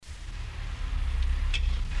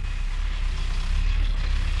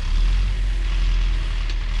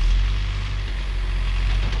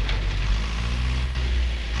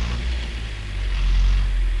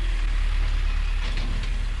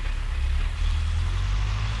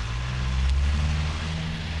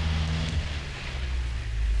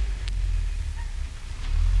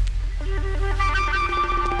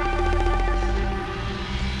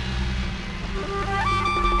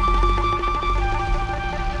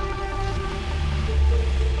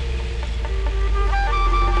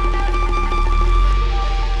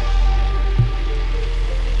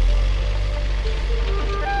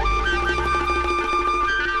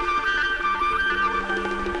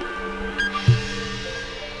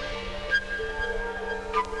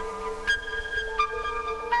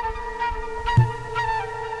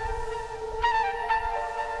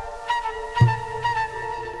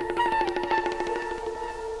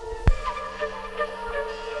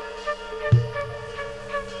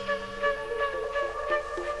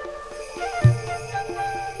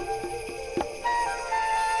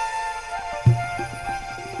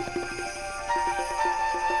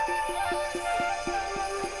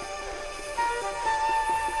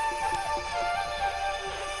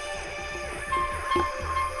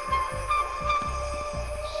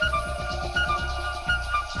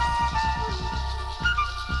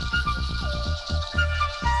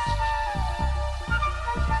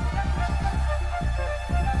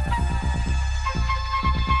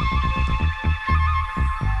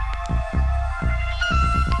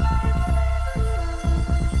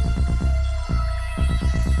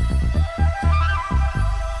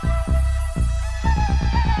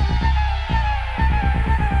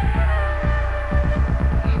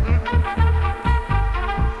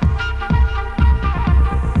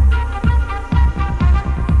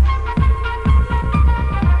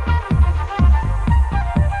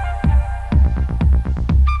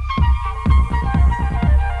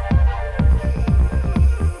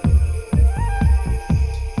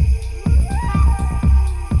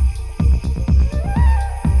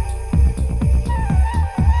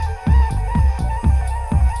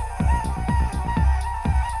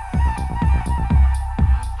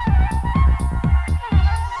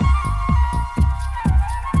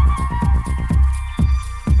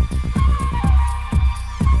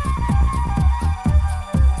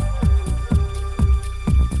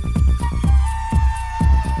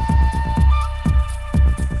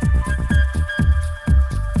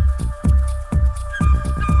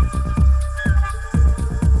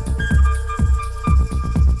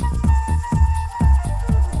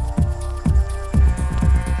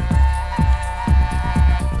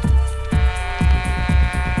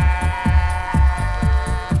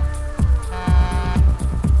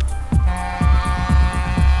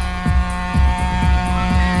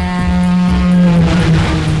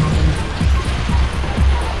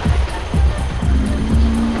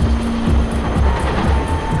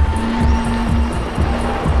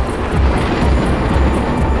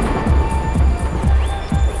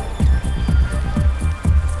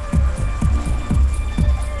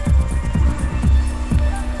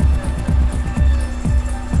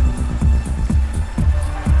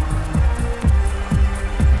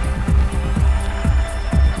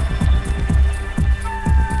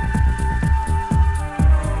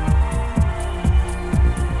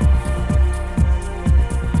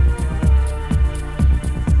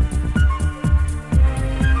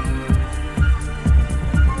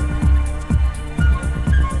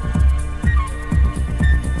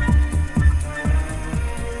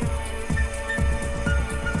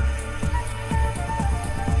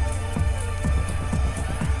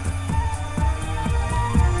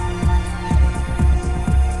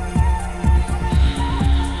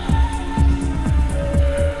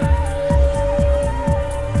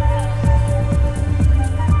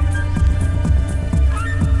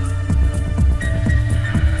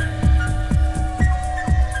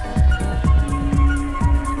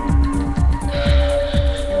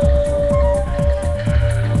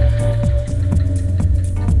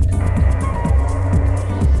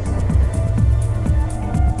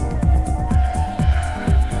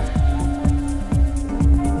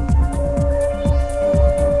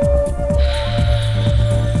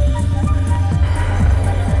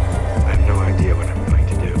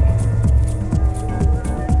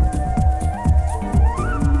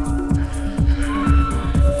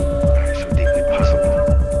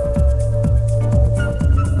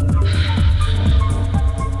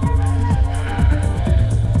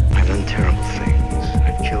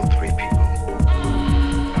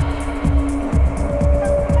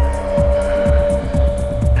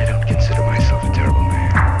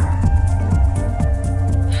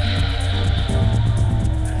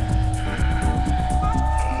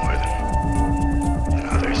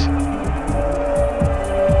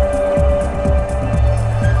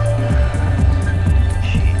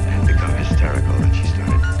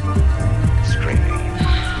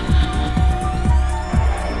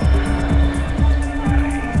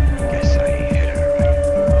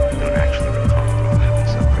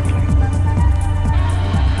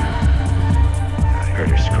heard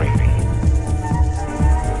her screaming.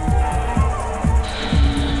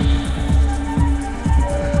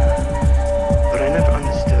 But I never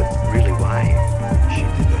understood really why she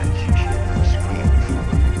did that. She had never screamed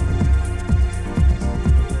before.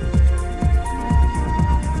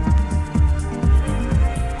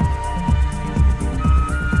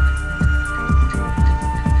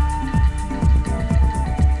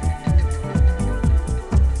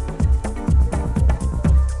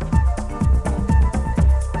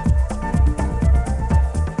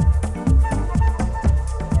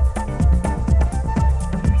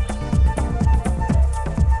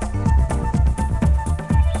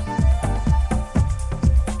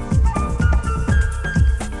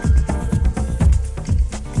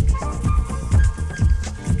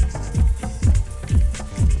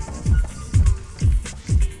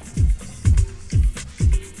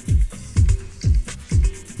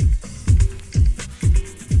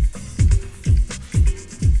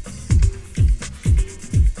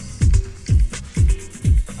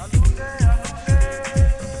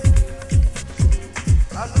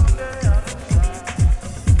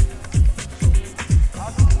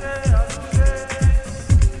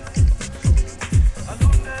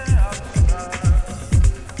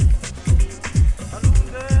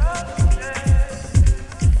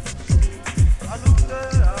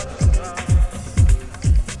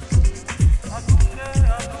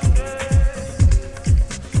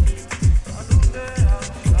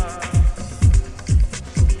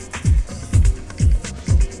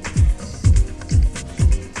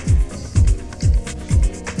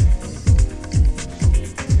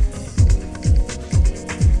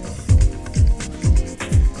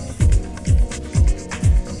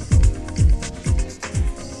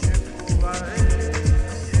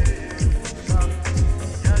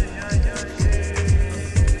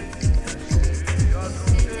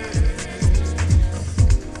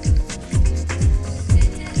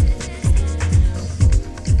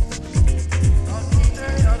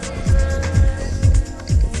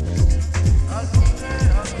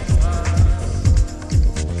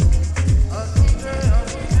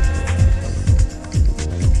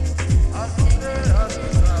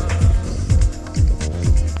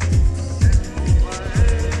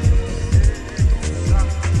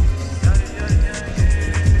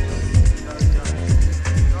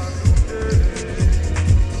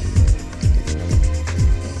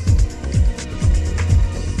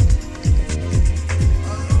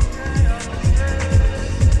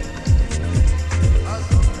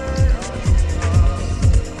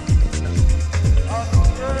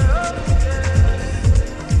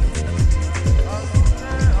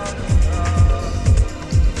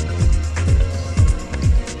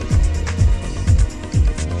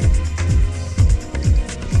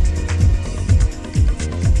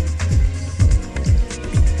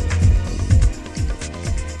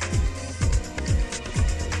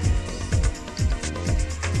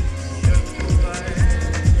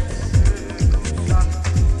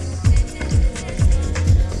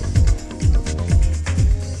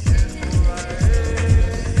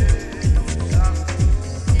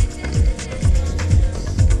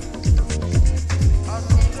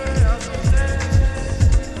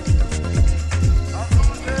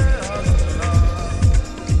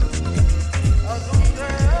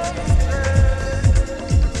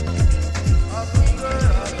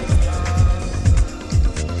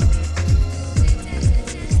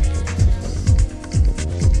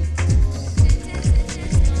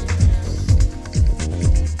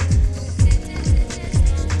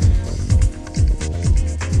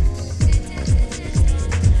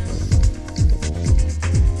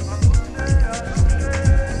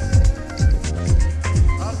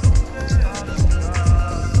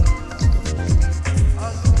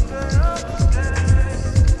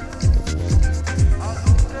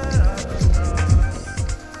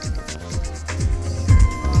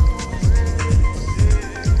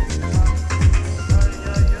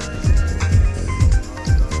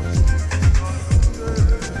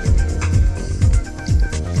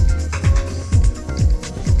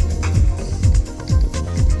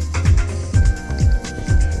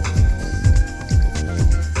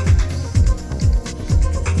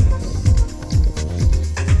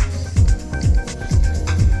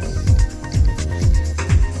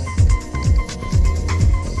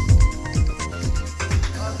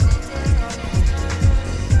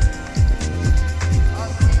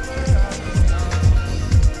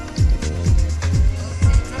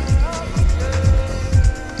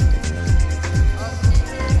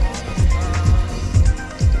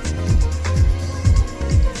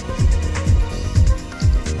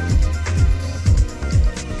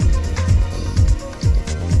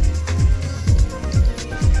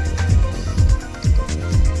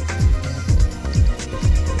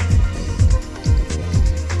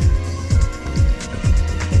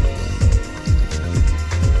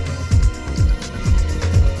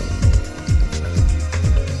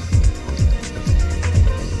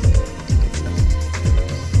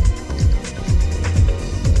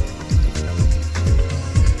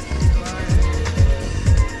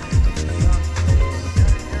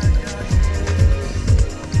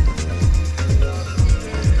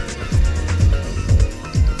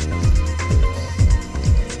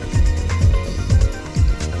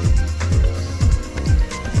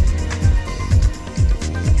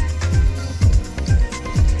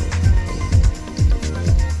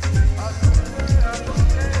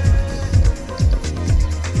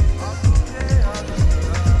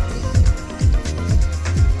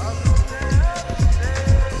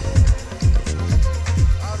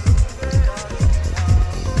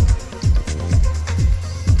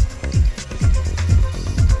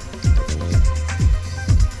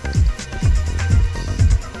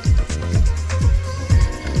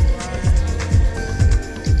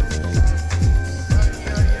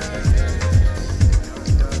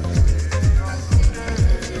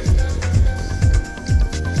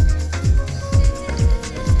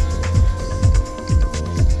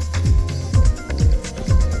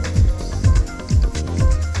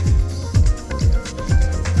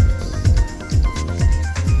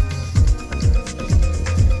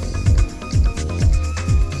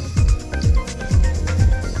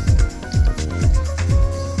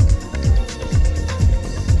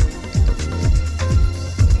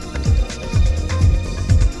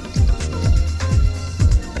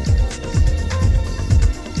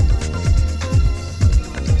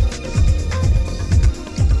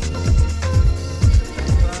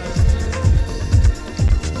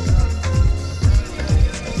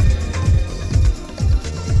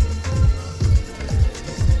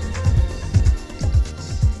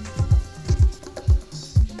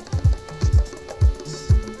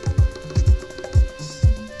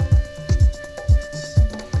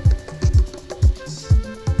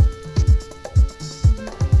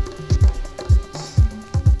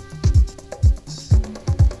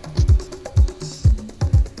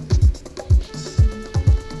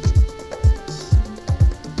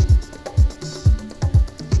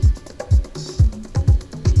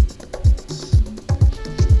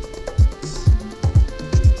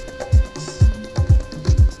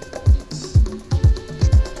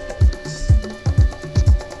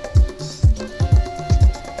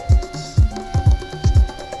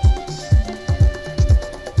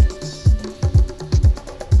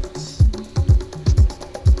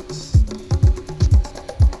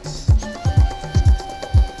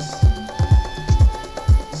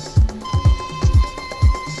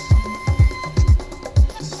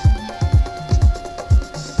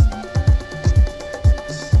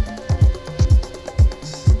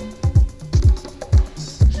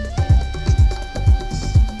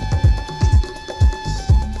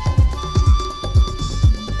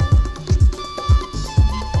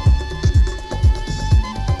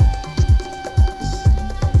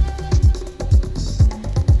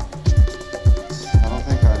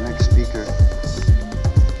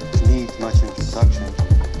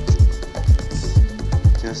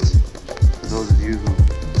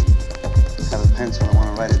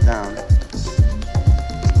 invited down.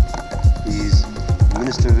 He's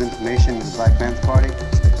Minister of Information of the Black Panther Party,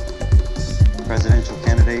 presidential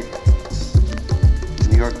candidate,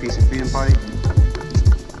 New York Peace and Freedom Party,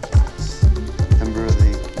 member of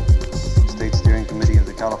the State Steering Committee of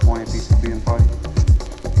the California Peace and Freedom Party,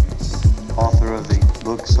 author of the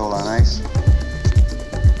book Soul on Ice,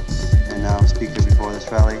 and now speaker before this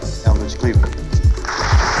rally, Eldridge Cleveland.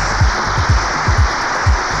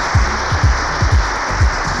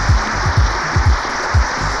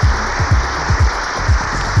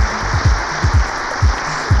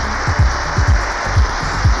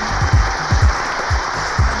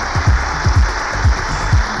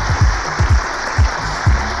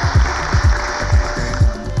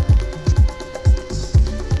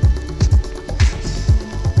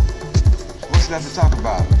 Stuff to talk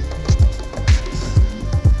about.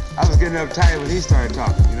 I was getting uptight when he started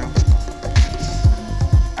talking, you know.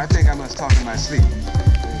 I think I must talk in my sleep.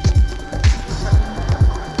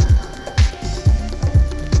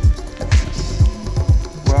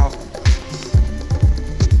 Well,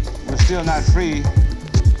 we're still not free.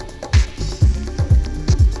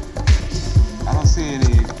 I don't see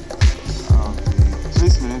any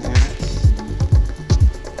policemen in here.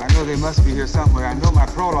 I know they must be here somewhere. I know my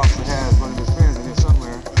parole officer has one of his friends in here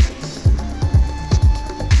somewhere.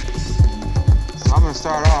 So I'm going to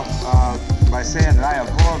start off by saying that I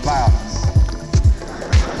abhor violence.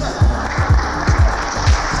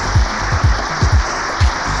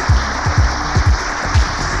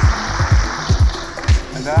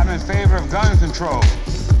 And that I'm in favor of gun control.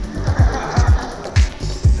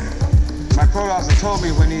 My parole officer told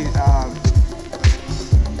me when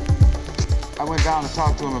I went down to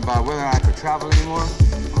talk to him about whether I could travel anymore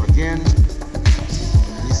or again.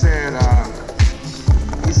 He said,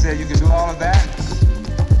 you can do all of that.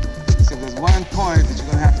 He said, there's one point that you're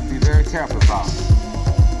going to have to be very careful about.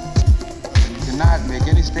 You cannot make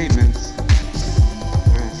any statements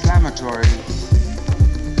that are inflammatory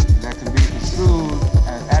that can be construed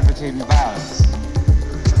as advocating violence.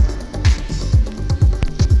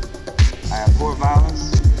 I abhor violence.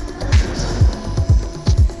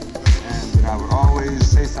 I would always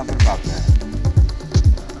say something about that.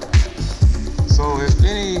 So if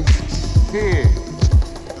any pig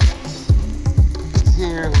is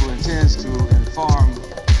here who intends to inform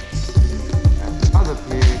other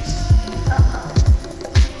pigs,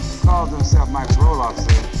 calls himself my parole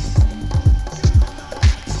officer,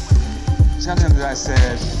 tell him that I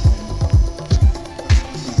said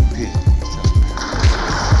he's a pig.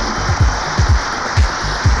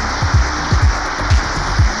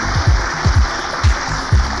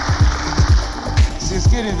 It's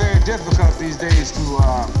getting very difficult these days to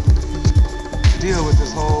deal with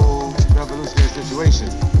this whole revolutionary situation.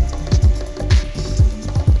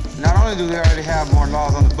 Not only do they already have more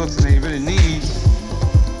laws on the books than they really need,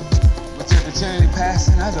 but they're continually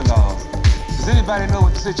passing other laws. Does anybody know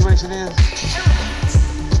what the situation is?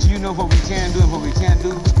 Do you know what we can do and what we can't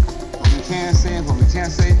do? What we can say and what we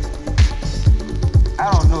can't say? I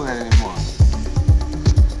don't know that anymore.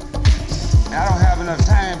 And I don't have enough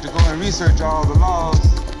time to go and research all the laws.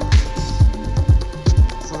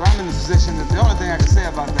 So I'm in the position that the only thing I can say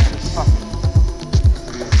about that is fuck it.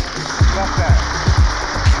 Fuck that.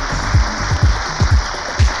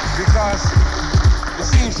 Because it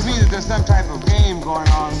seems to me that there's some type of game going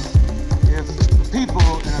on if the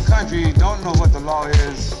people in a country don't know what the law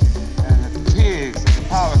is, and if the pigs of the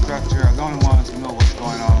power structure are the only ones who know what's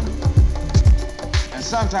going on. And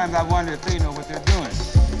sometimes I wonder if they know what they're doing.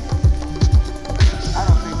 I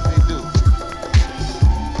don't think they do.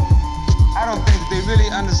 I don't think that they really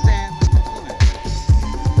understand what they're doing.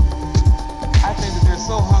 I think that they're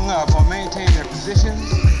so hung up on maintaining their positions,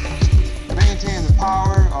 maintaining the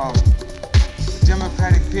power of the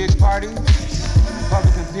Democratic Pig Party,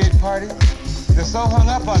 Republican Pig Party. They're so hung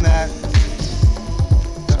up on that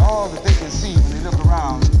all that they can see when they look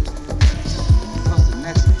around is what's the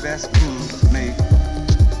next best move to make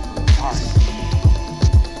for the party.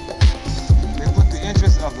 The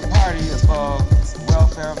interests of the party above the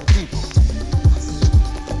welfare of the people.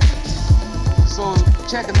 So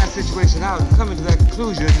checking that situation out and coming to that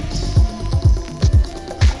conclusion,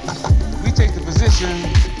 we take the position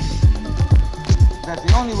that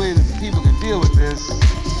the only way that the people can deal with this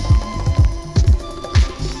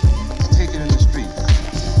is take it in the streets.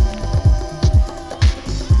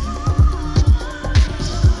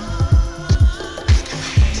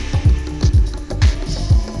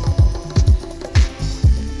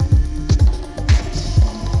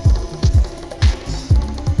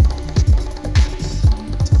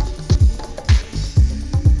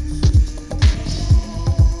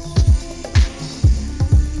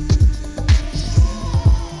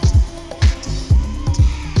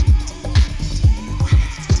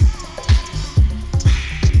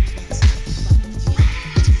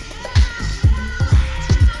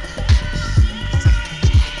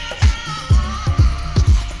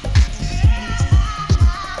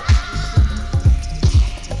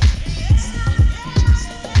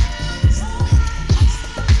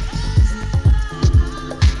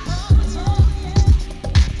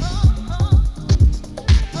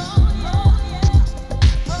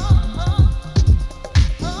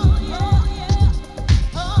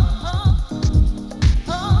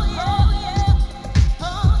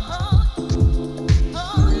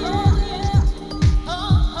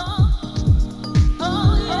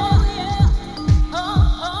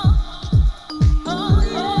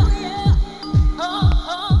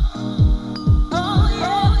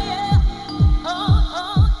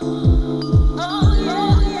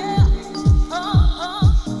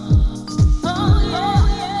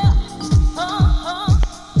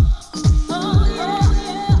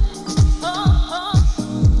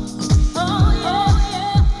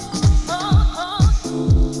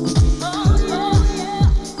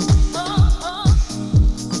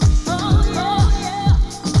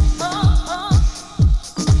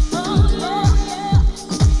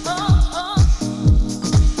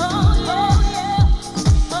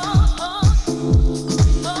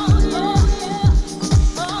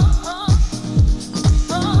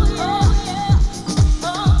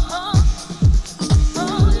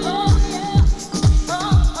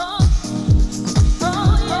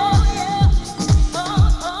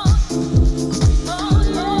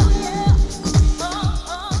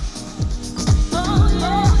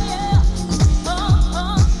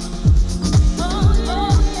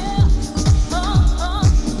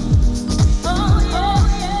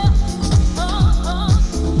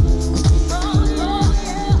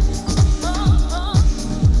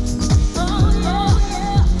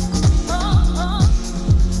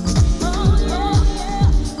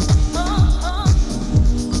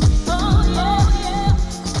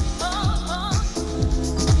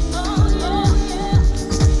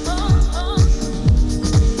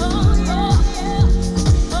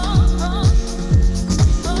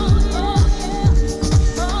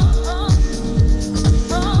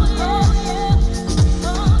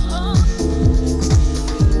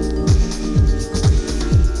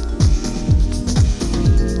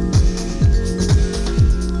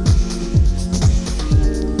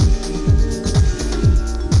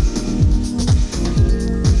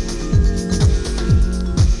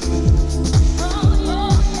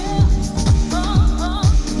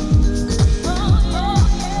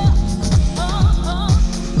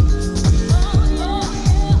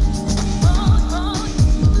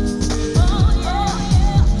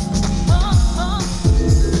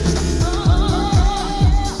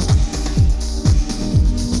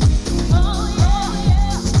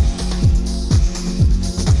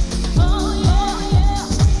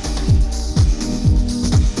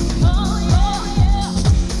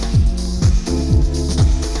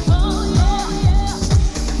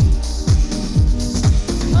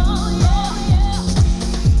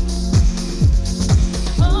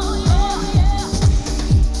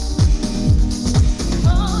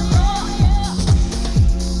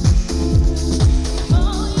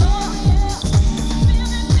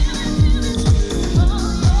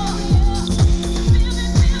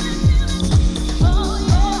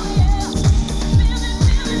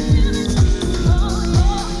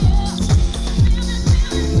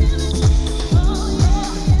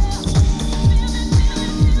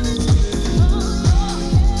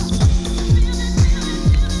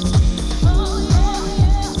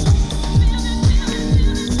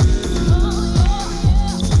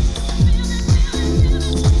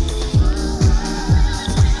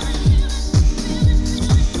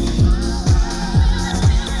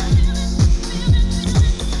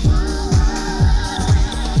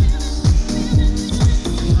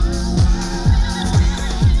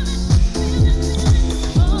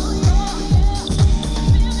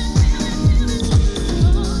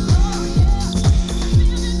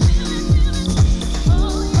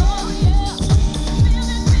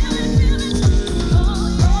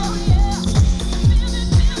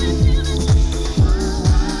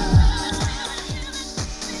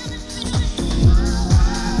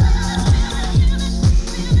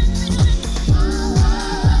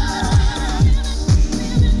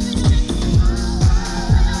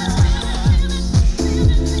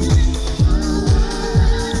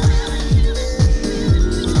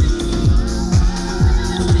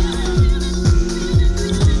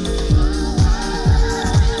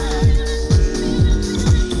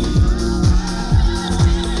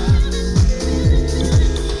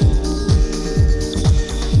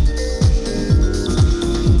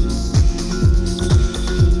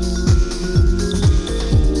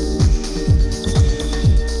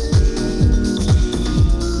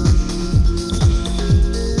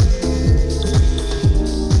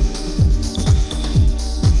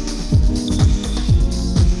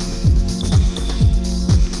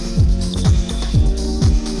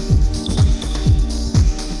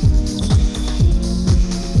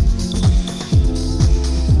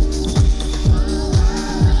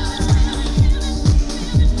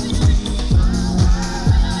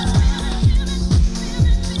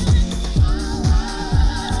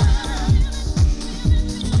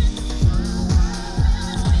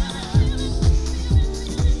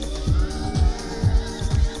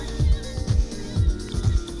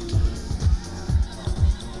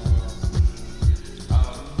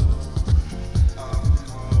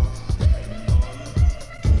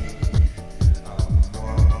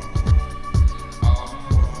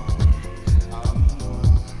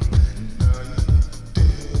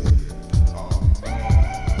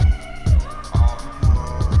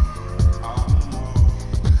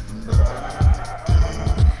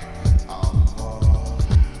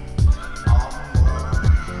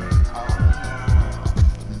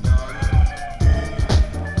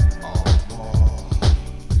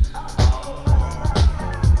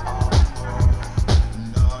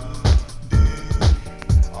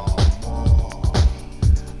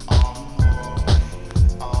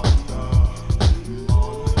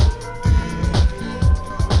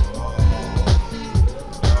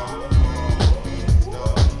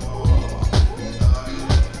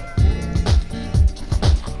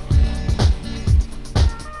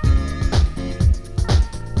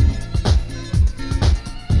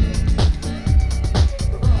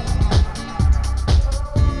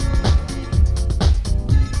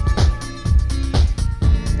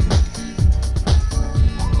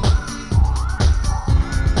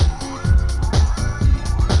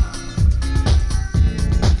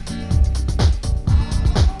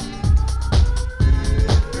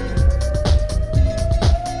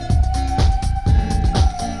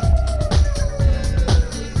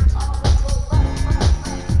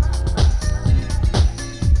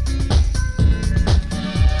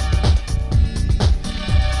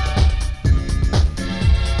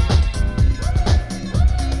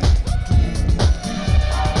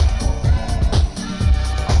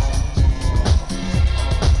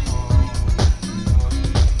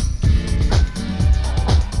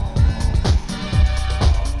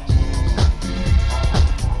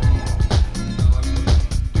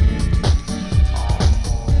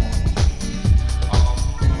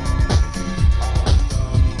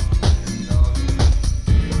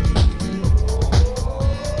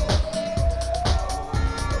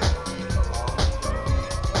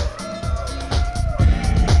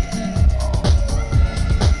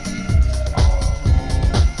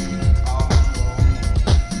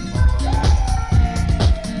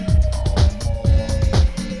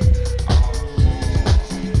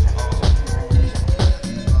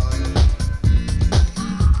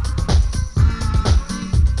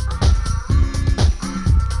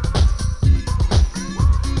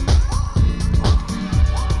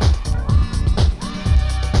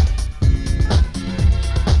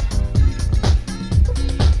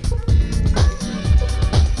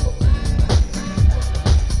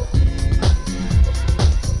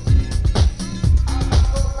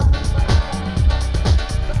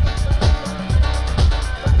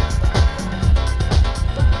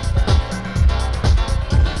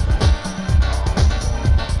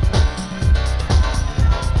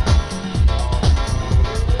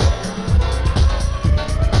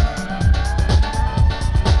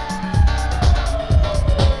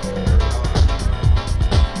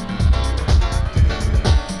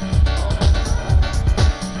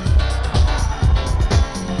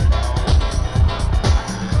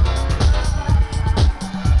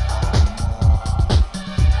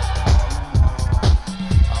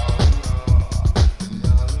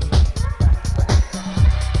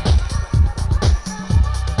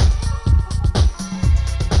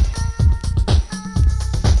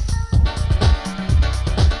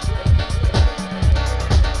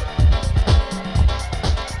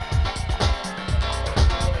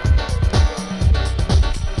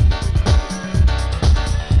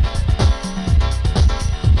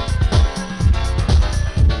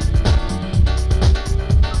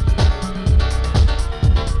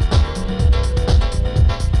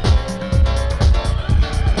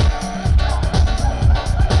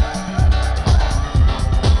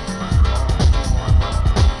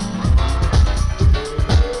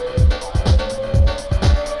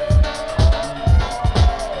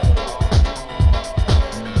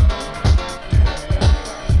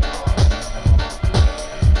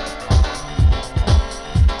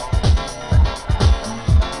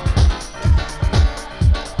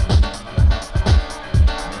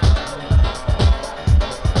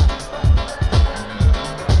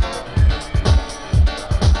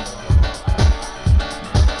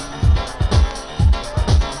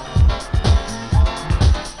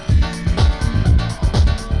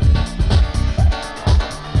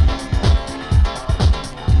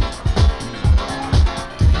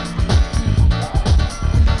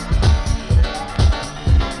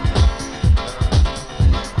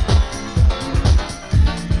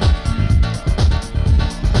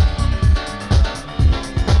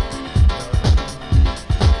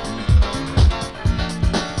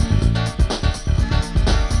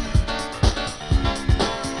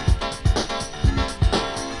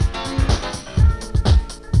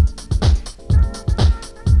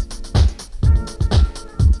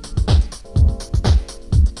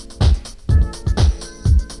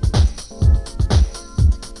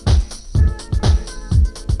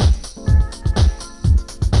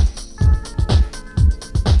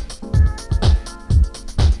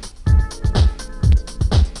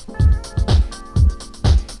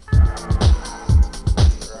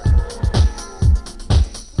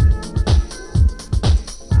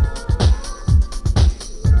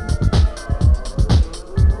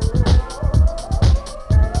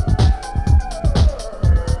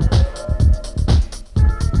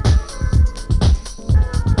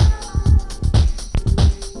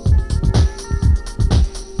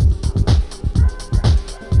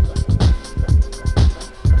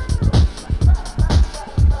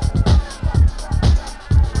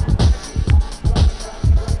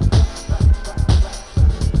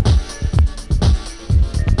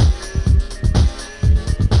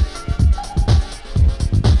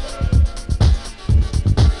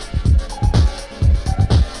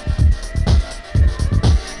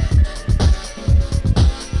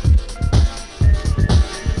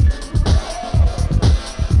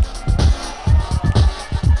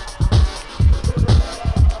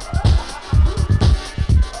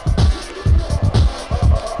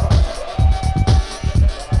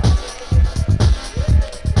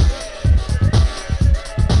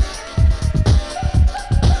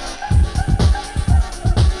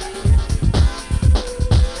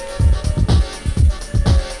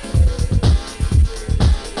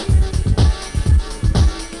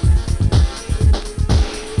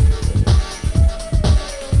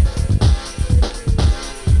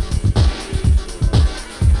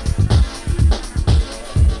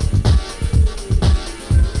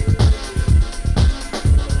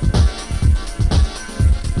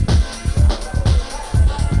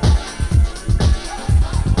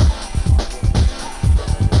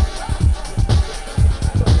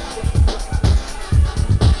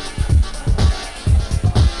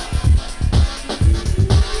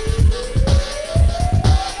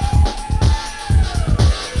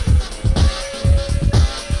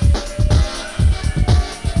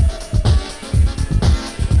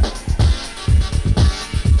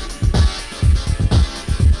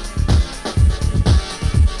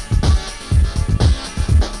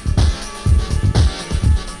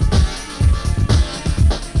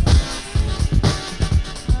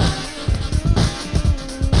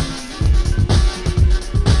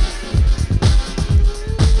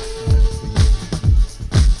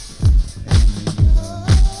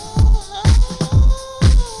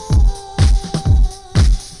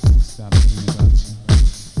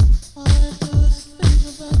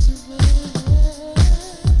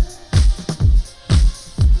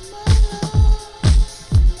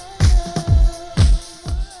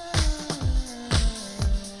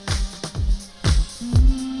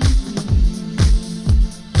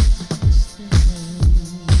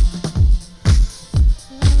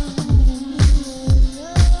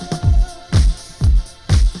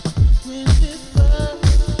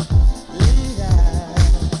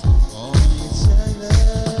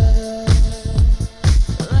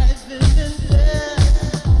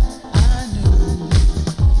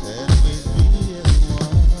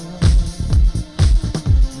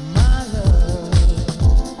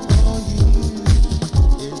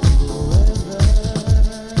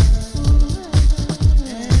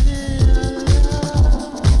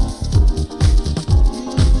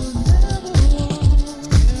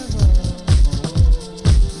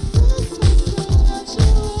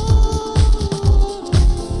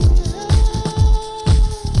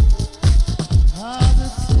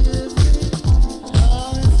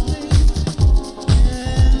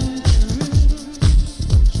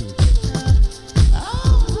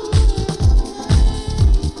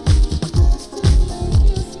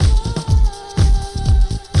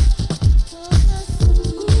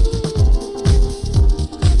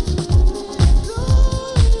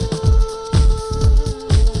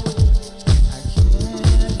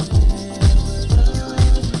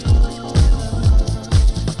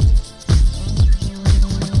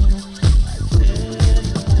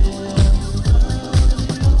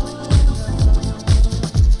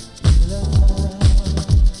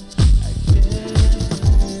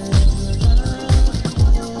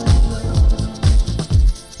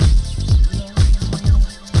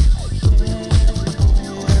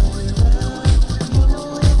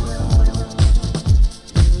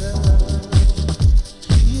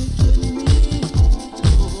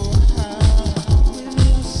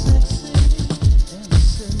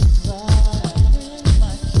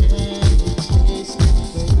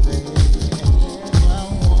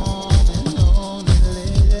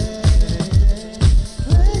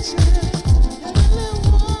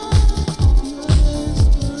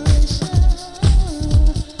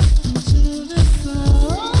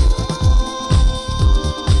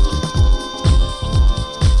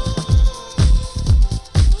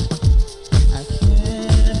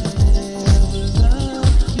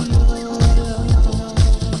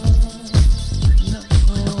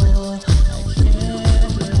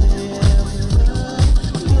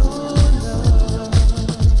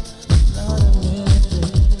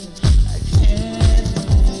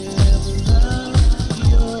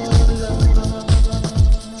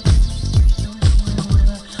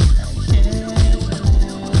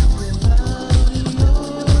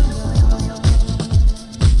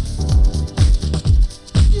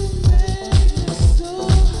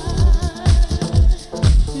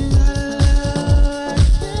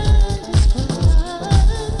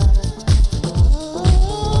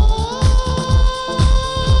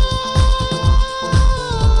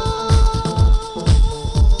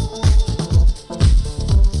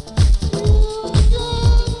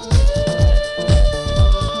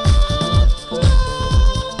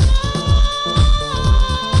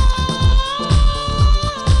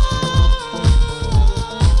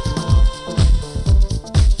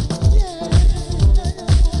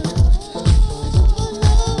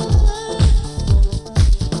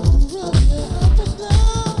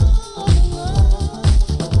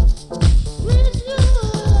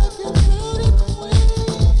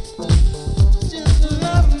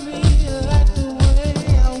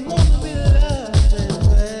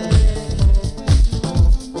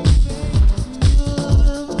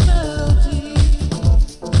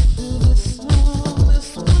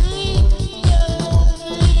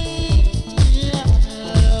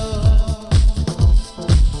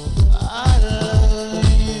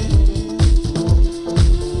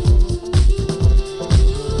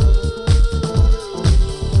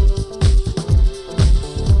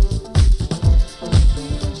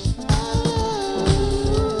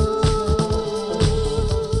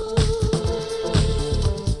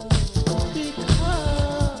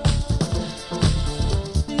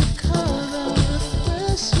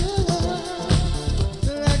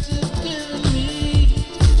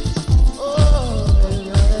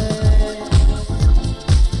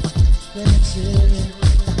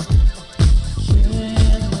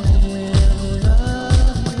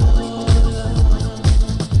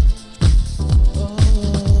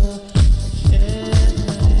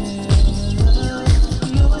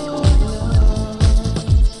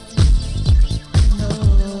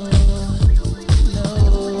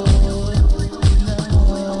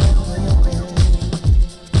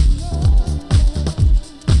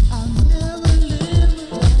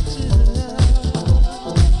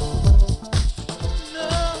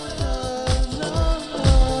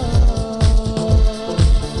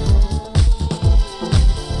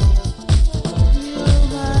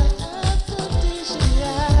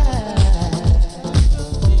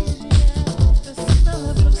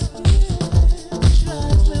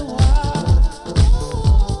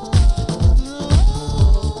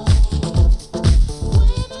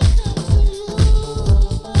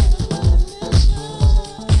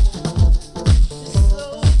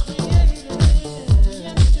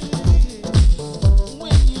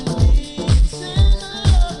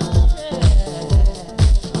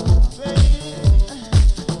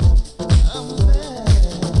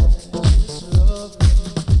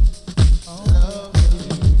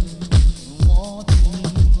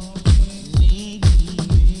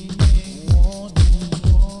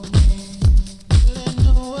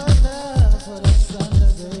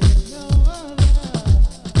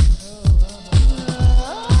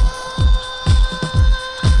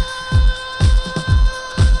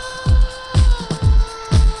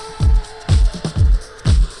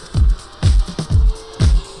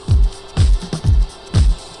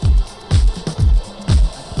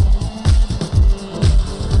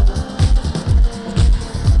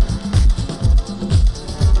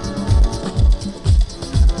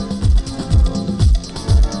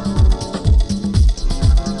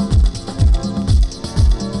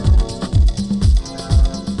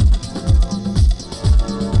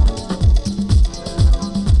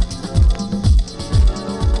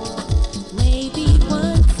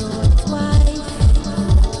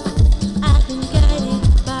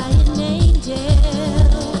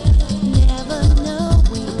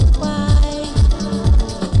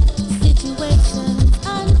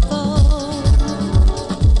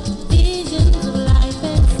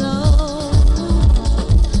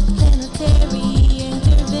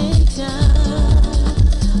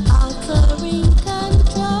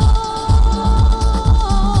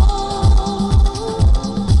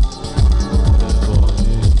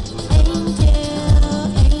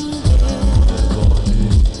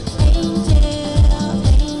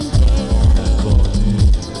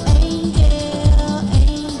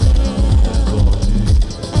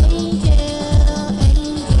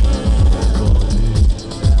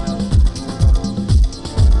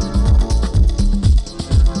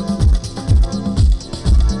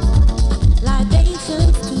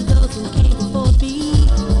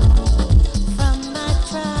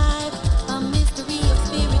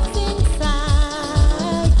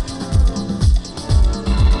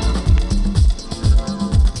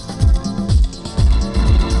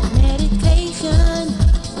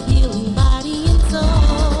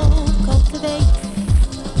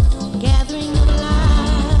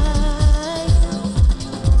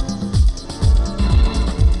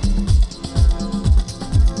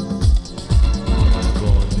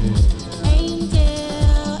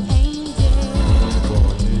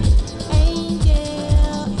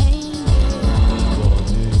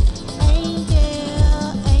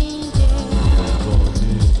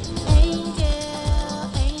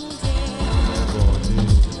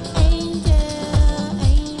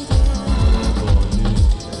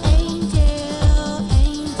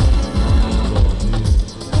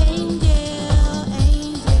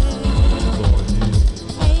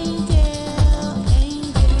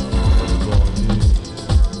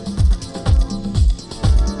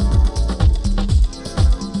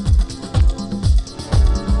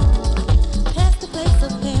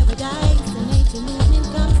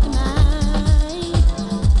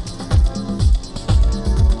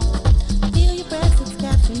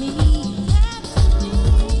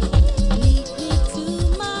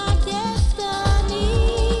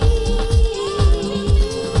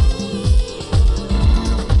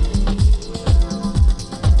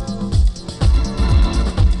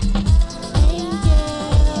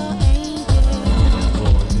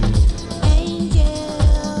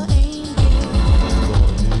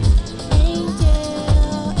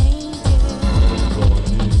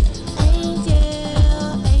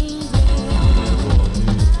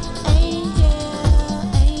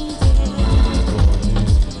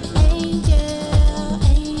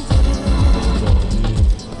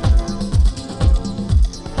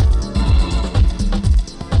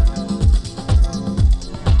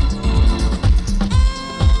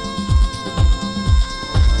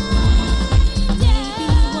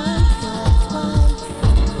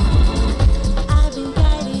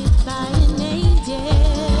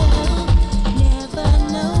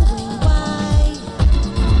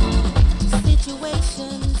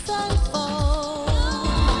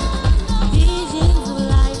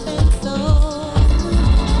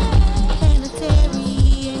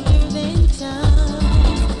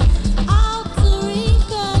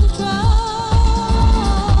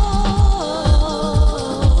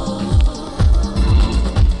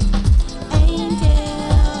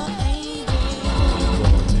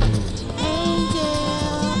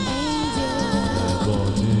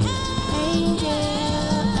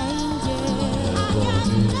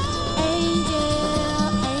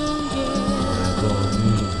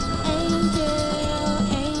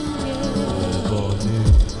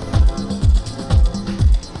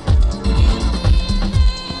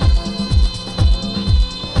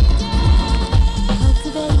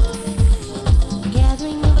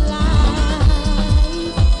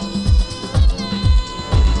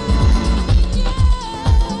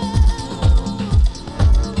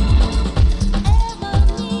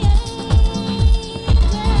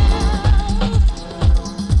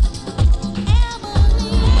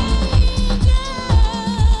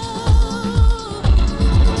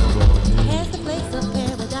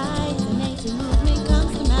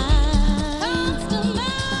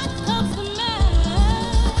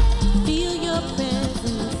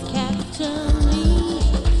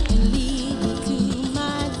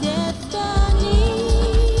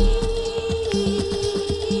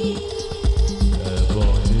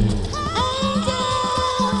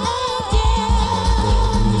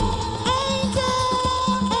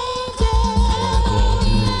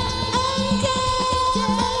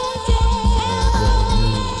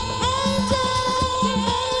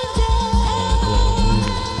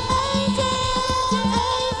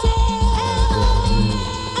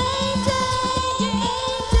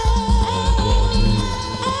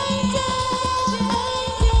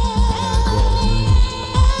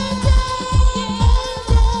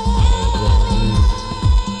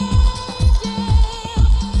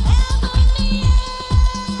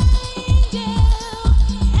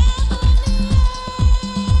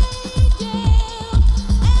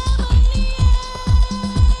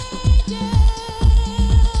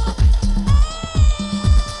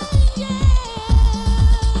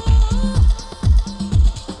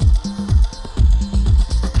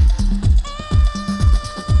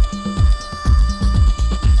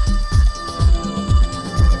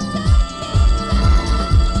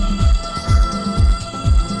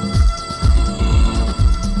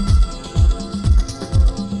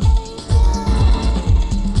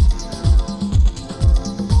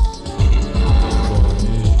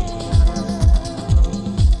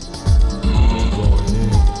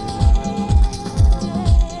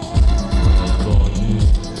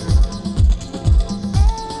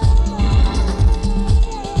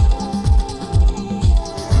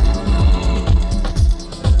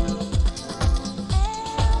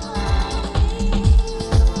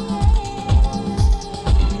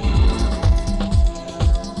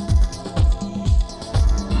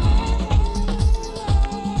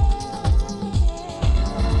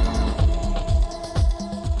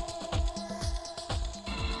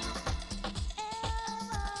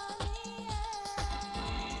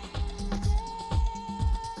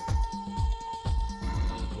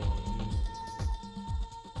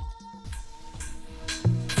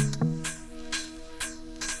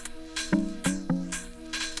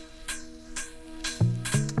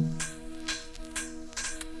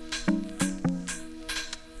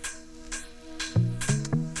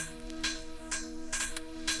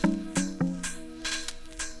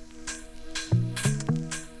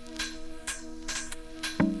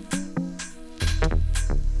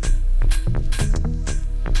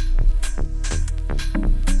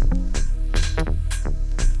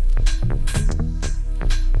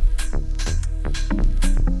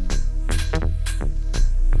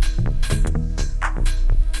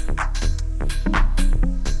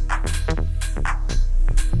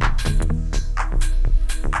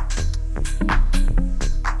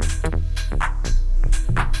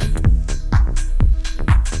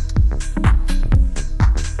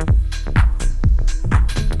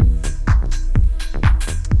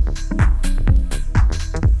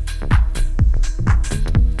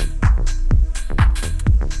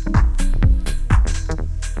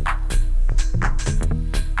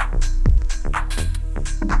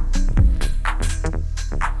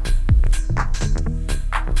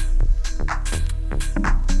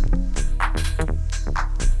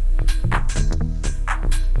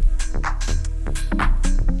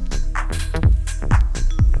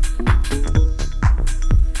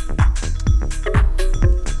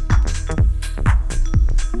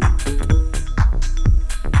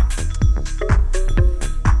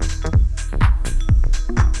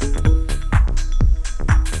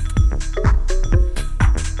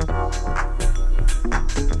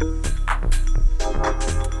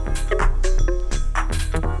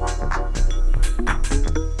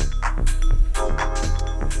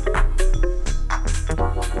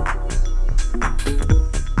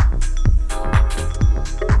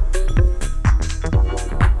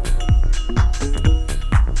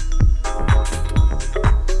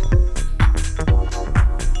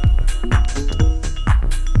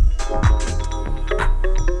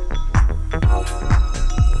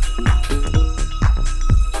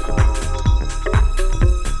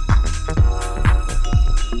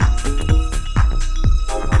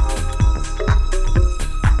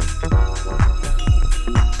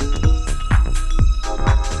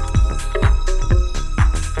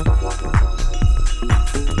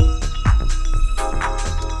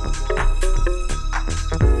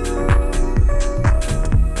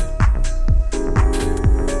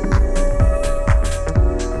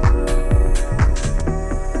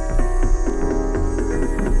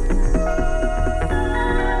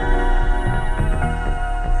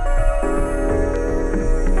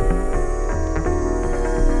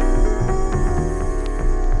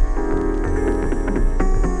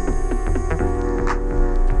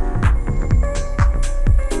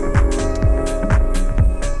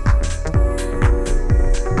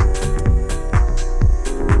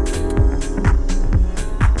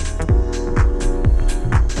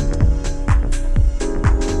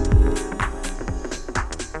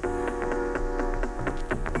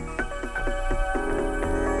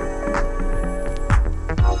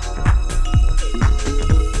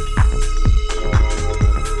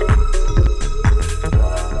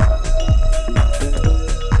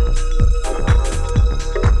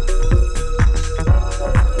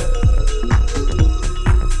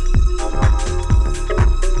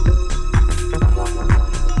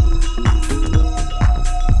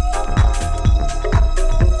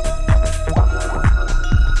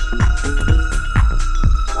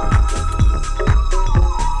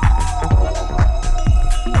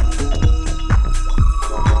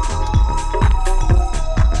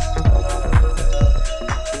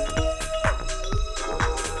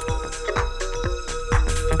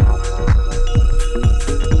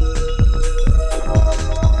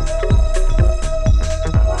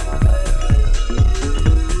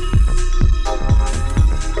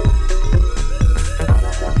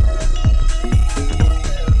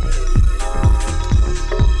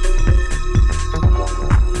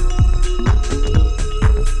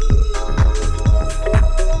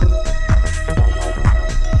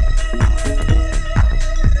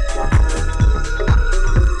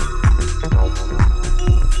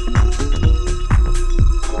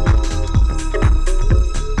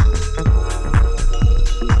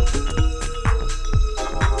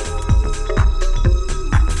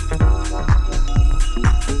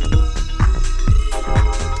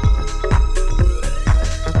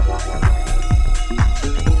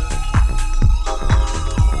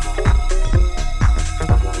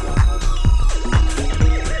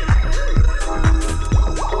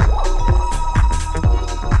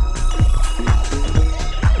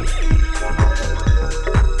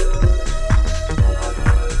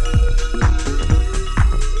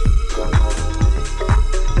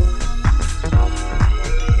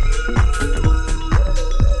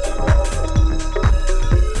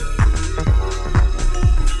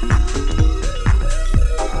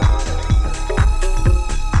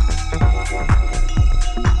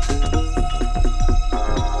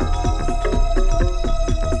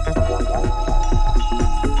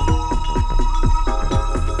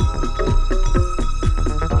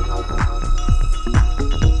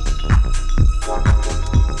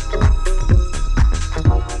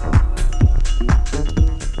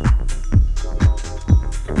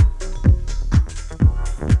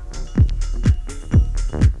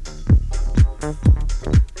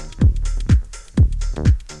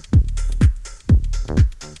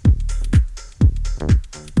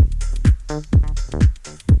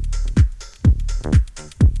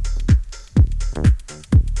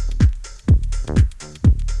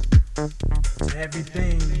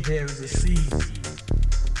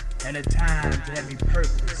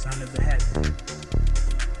 purpose under the heaven.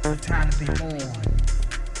 A time to be born,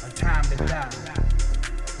 a time to die,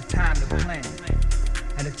 a time to plant,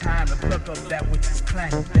 and a time to pluck up that which is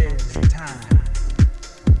planted. There is a time.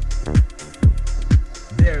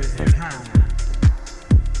 There is a time.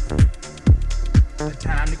 A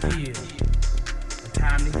time to kill, a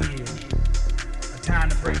time to heal, a time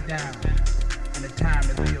to break down, and a time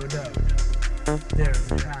to build up. There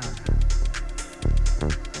is a time.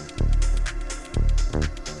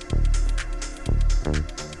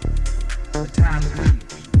 A time to weep,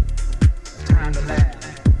 a time to laugh,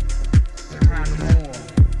 a time to mourn,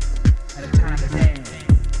 and a time to dance.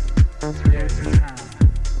 There is a time.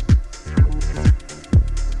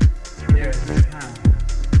 There is a time.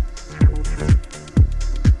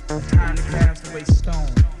 A time to cast away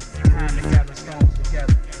stones, a time to gather stones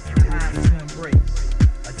together, a time to embrace,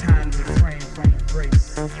 a time to refrain from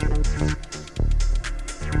embrace.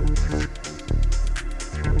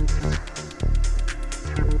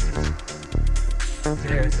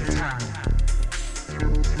 There is a time.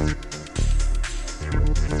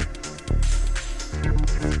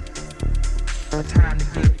 A time to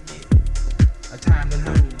get, a time to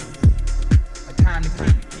lose, a time to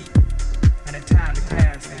keep, and a time to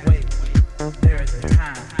cast away. There is a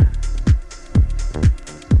time.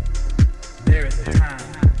 There is a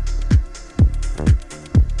time.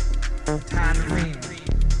 A time to ring,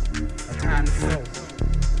 a time to flow,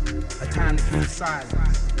 a time to keep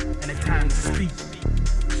silence, and a time to speak.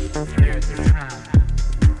 There is a time.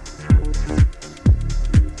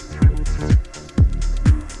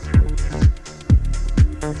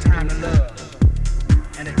 A time to love,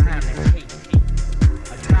 and a time to hate.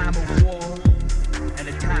 A time of war, and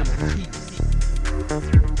a time of peace.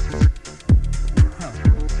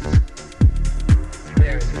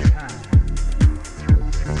 There is a time.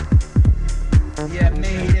 He has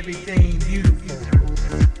made everything beautiful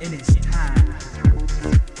in its time.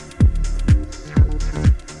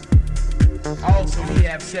 Also, he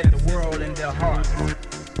have set the world in their heart,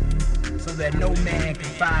 so that no man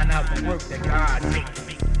can find out the work that God made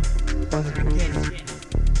from the beginning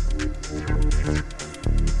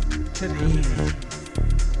to the end.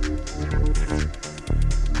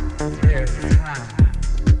 There is a time.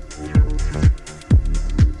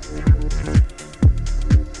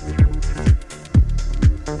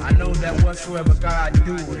 I know that whatsoever God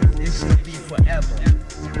doeth, it shall be forever.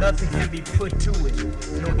 Nothing can be put to it,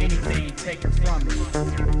 nor anything taken from it.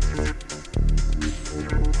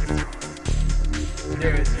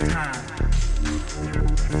 There is a time.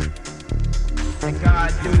 And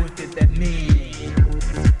God doeth it that men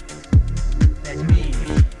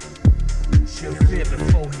shall fear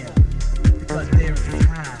before him, because there is a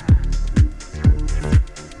time.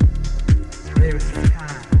 There is a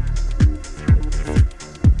time.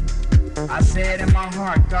 I said in my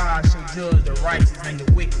heart, God shall judge the righteous and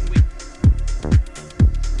the wicked.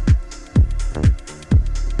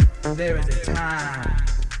 There is a time.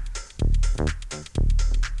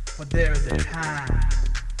 For there is a time.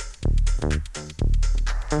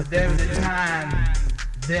 For there is a time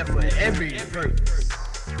there for every purpose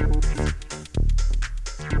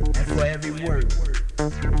and for every word.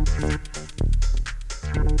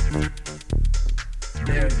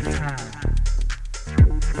 There is a time.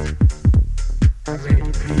 I read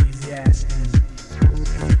Ecclesiastes,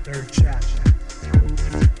 3rd chapter.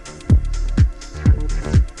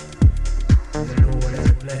 And the Lord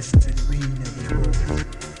has blessed to the reading of his word.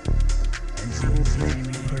 In Jesus' name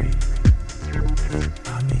we pray.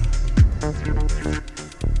 Amen.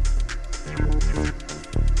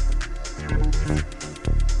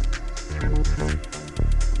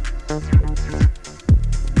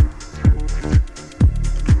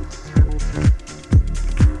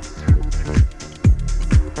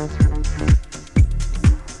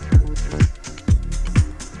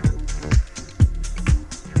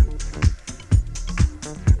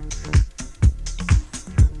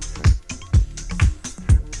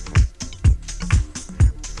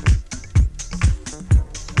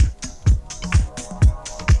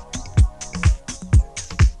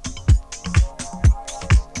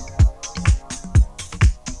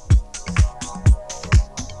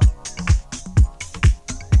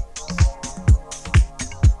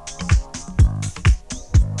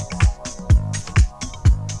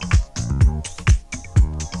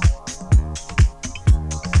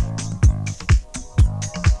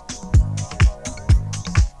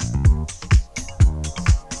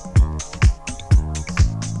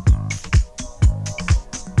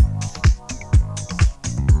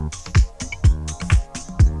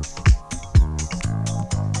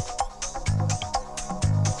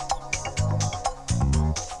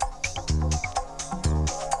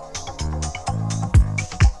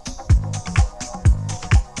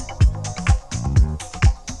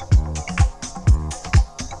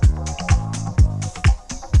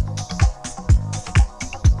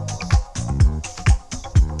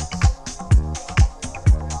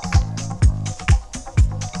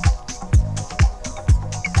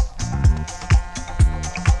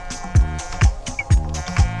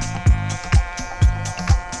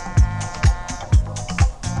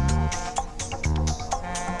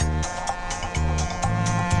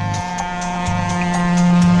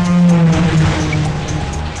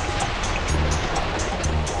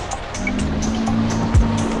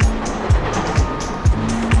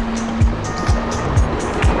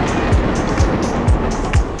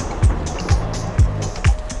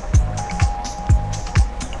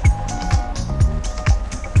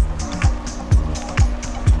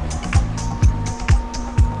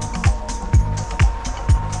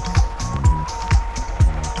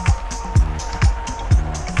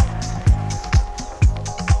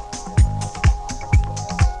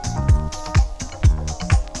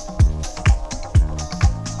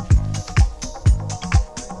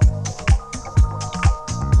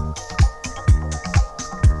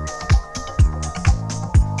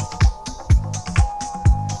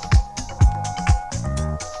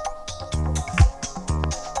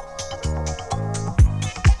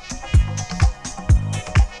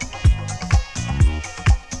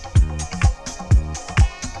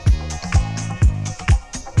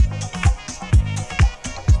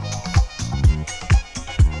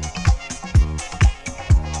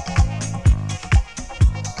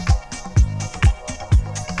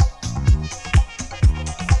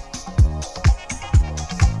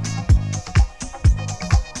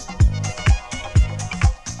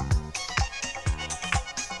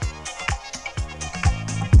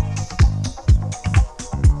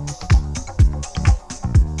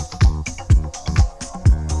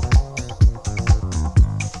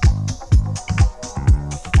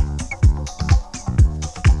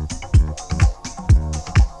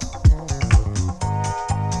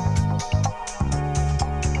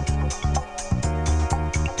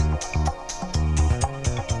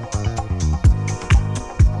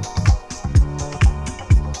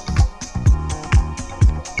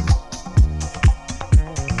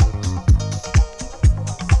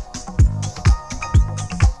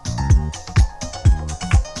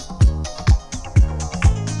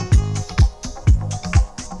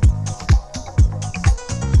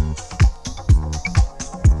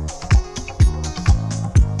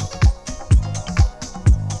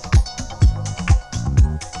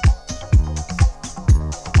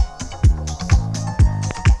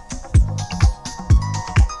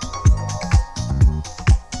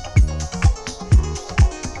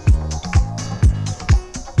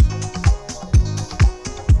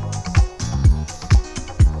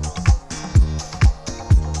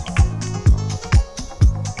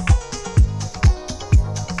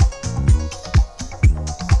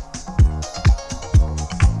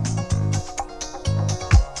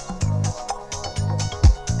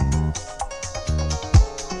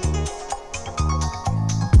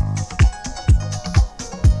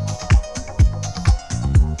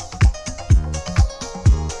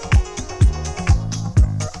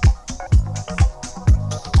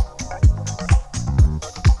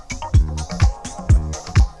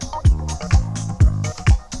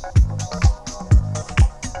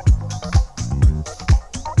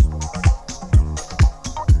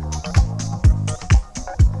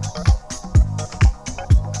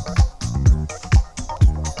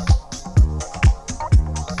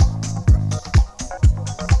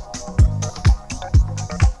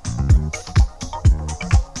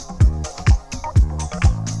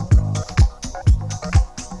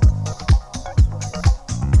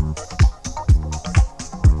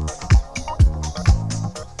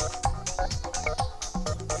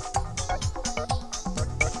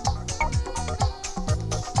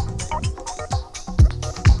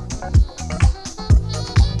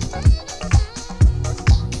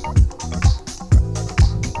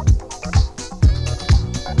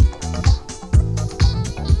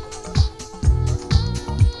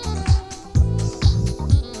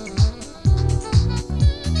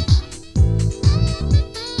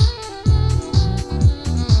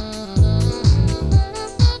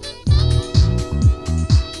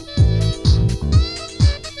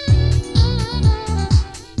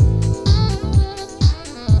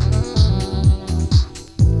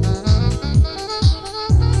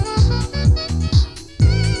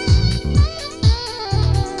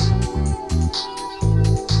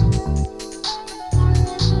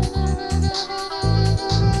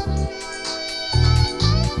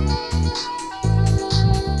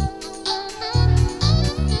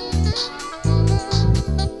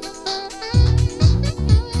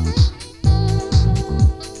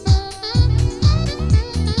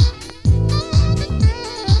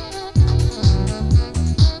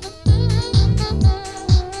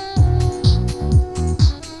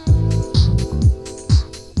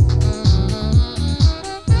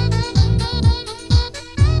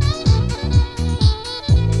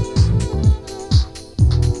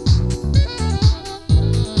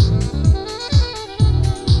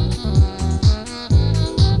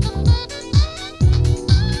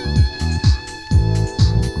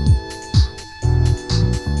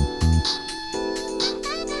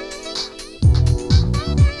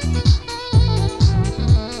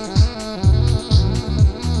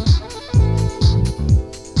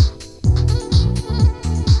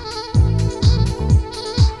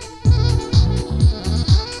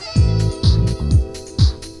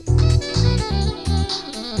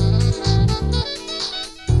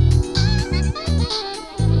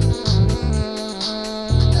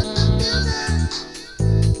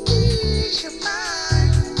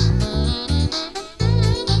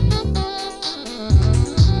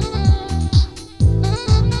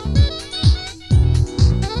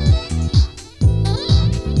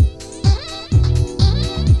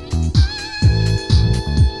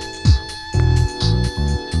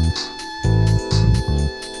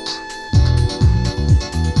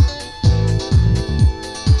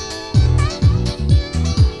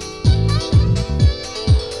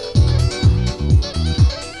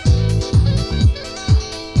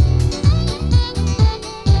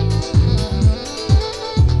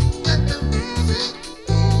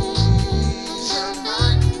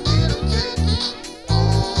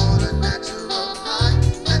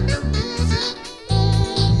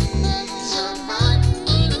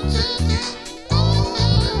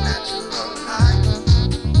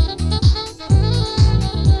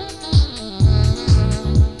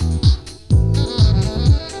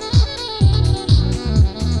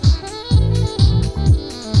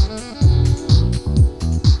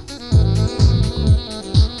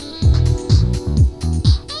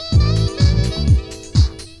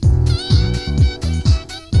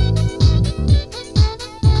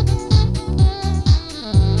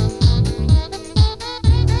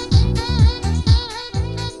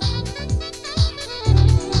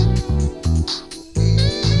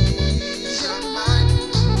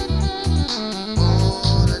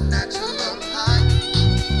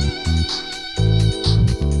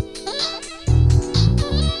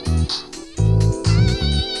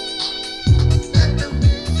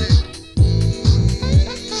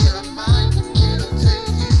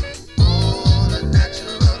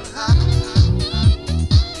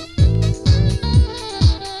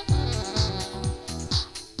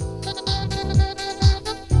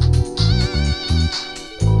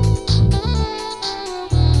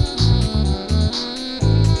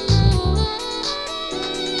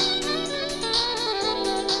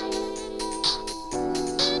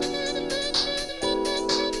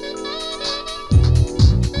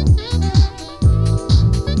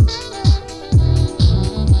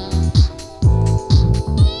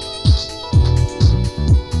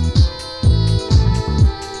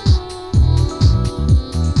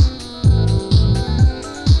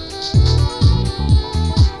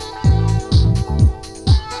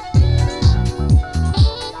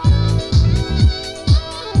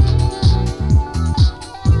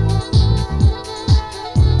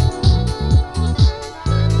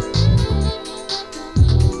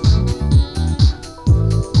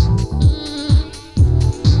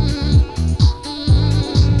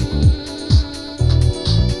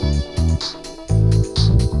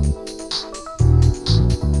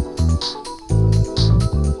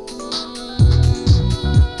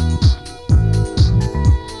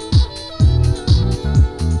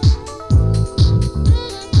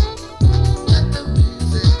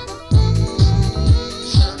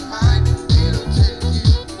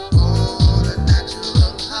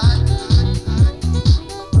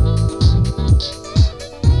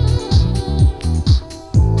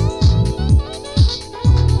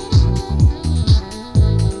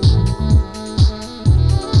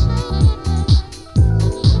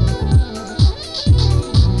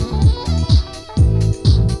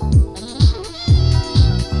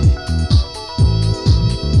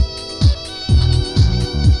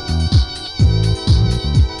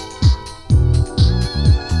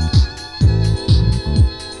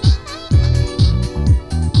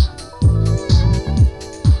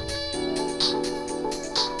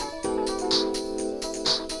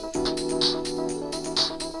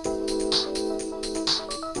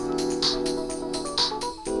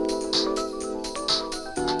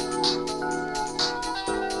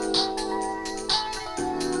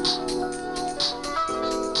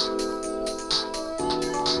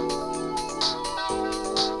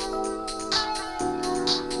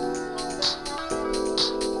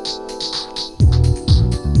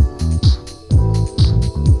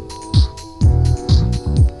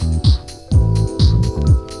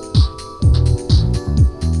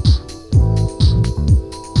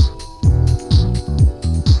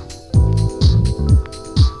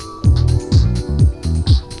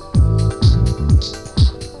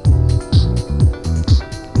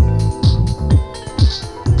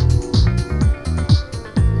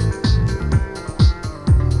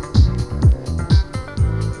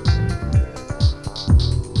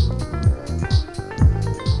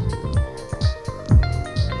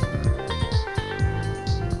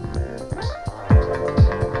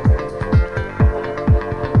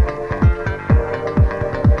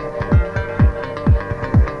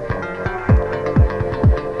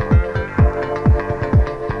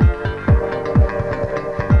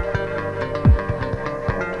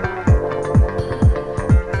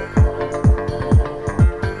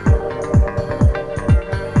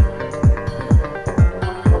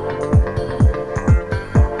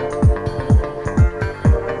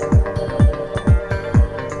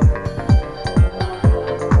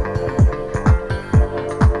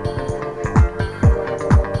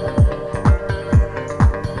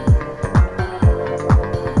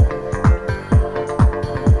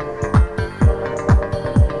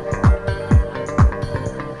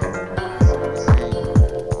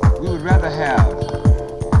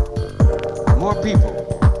 poor people.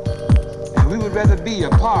 And we would rather be a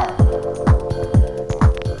part of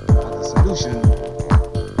the solution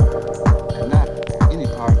and not any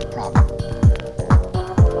part of the problem.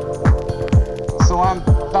 So I'm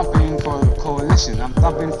thumping for the coalition. I'm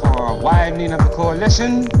thumping for a widening of the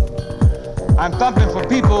coalition. I'm thumping for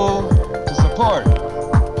people to support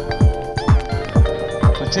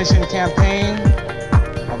petition campaign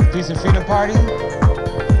of the Peace and Freedom Party.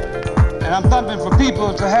 And I'm thumping for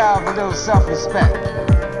people to have a little self-respect.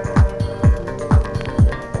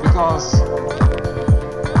 Because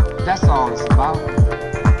that's all it's about.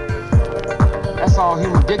 That's all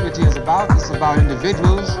human dignity is about. It's about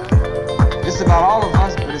individuals. It's about all of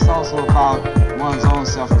us, but it's also about one's own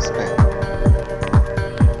self-respect.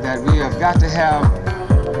 That we have got to have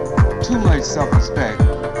too much self-respect to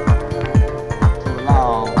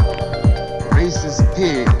allow racist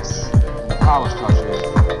pigs in the power structure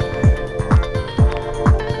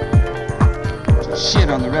to shit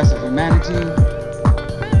on the rest of humanity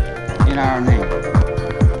in our name.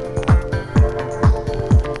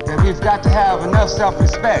 That we've got to have enough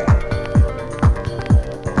self-respect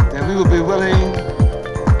that we will be willing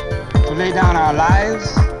to lay down our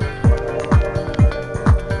lives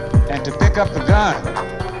and to pick up the gun.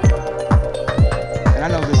 And I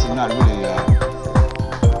know this is not really a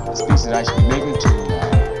speech that I should be making to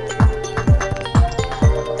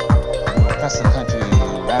oppressive country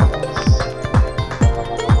radicals,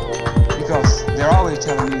 because they're always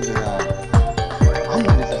telling me that I'm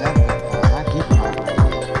ready for that, but my people aren't ready.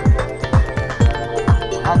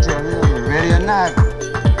 I'll tell you, you're ready or not,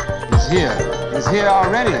 it's here. It's here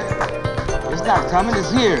already. It's not coming,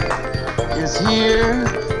 it's here. It's here.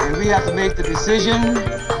 And we have to make the decision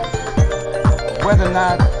whether or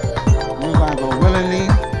not we're going to go willingly,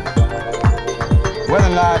 whether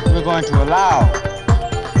or not we're going to allow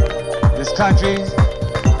this country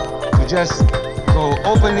to just go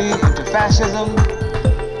openly into fascism,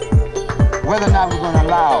 whether or not we're going to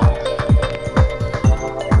allow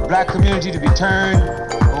the black community to be turned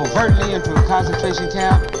overtly into a concentration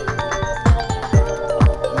camp.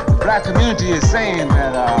 The black community is saying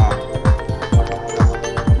that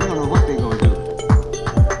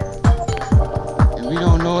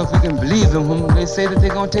if we can believe them when they say that they're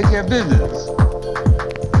going to take care of business.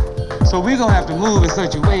 So we're going to have to move in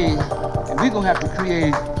such a way, and we're going to have to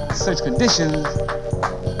create such conditions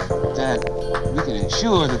that we can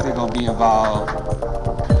ensure that they're going to be involved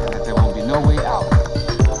and that there won't be no way out.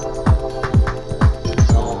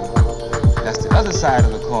 So that's the other side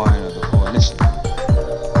of the coin of the coalition.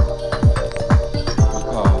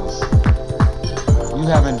 Because you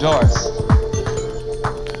have endorsed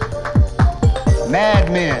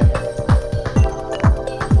madmen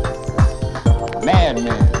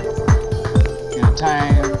in a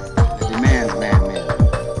time that demands madmen.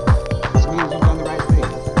 Which means you've done the right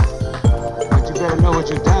thing. But you better know what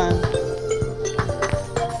you've done,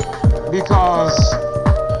 because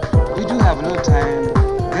we do have a little time.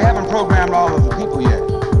 They haven't programmed all of the people yet.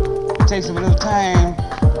 It takes them a little time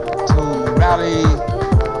to rally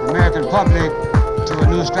the American public to a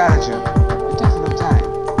new strategy. It takes a little time.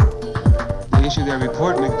 Issue their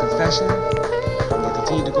report, make a confession, and they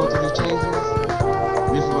continue to go through the changes.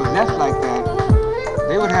 And if it was left like that,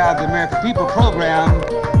 they would have the American people programmed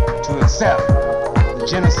to accept the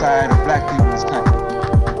genocide of black people in this country.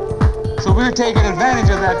 So we're taking advantage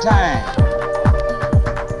of that time.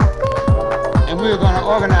 And we're going to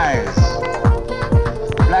organize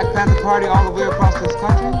the Black Panther Party all the way across this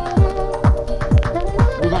country.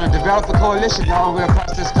 We're going to develop the coalition all the way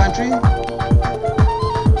across this country.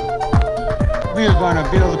 We are going to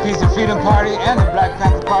build the Peace and Freedom Party and the Black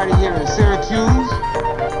Panther Party here in Syracuse.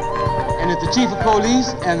 And if the chief of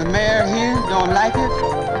police and the mayor here don't like it,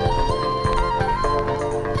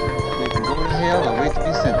 they can go to hell or wait to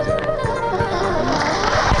be sent there.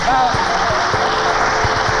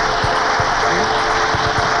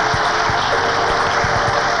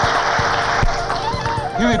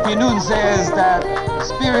 Huey P. Newton says that the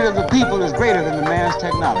spirit of the people is greater than the man's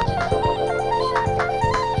technology.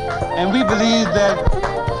 And we believe that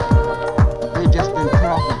they've just been put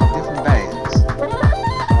off into different bags.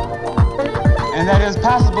 And that it is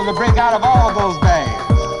possible to break out of all of those bags.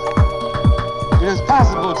 It is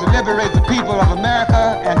possible to liberate the people of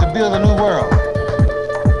America and to build a new world.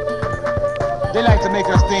 They like to make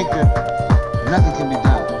us think that nothing can be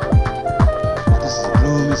done. That this is a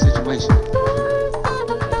gloomy situation.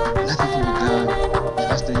 Nothing can be done.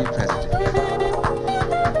 Trust in your president.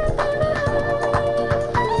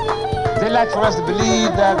 They like for us to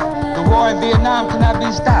believe that the war in Vietnam cannot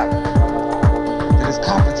be stopped. That it's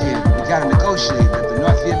complicated. We gotta negotiate. That the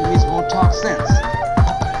North Vietnamese won't talk sense.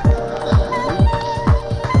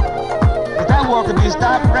 war could be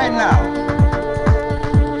stopped right now.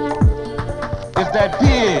 If that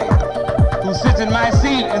pig who sits in my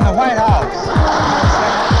seat in the White House,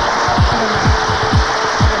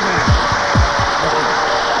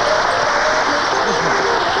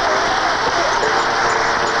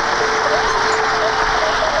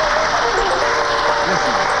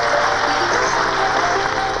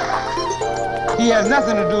 he has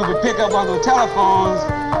nothing to do but pick up one of those telephones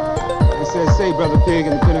and say, Brother Pig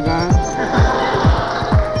in the Pentagon,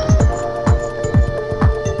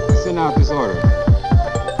 send out this order.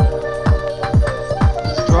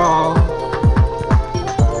 Straw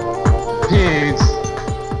pigs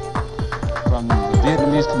from the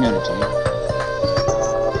Vietnamese community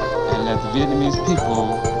and let the Vietnamese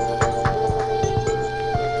people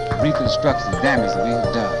reconstruct the damage that we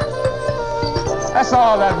have done. That's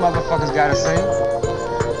all that motherfucker's gotta say.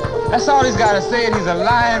 That's all he's gotta say, and he's a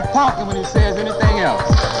lying punk when he says anything else.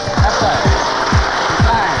 That's right.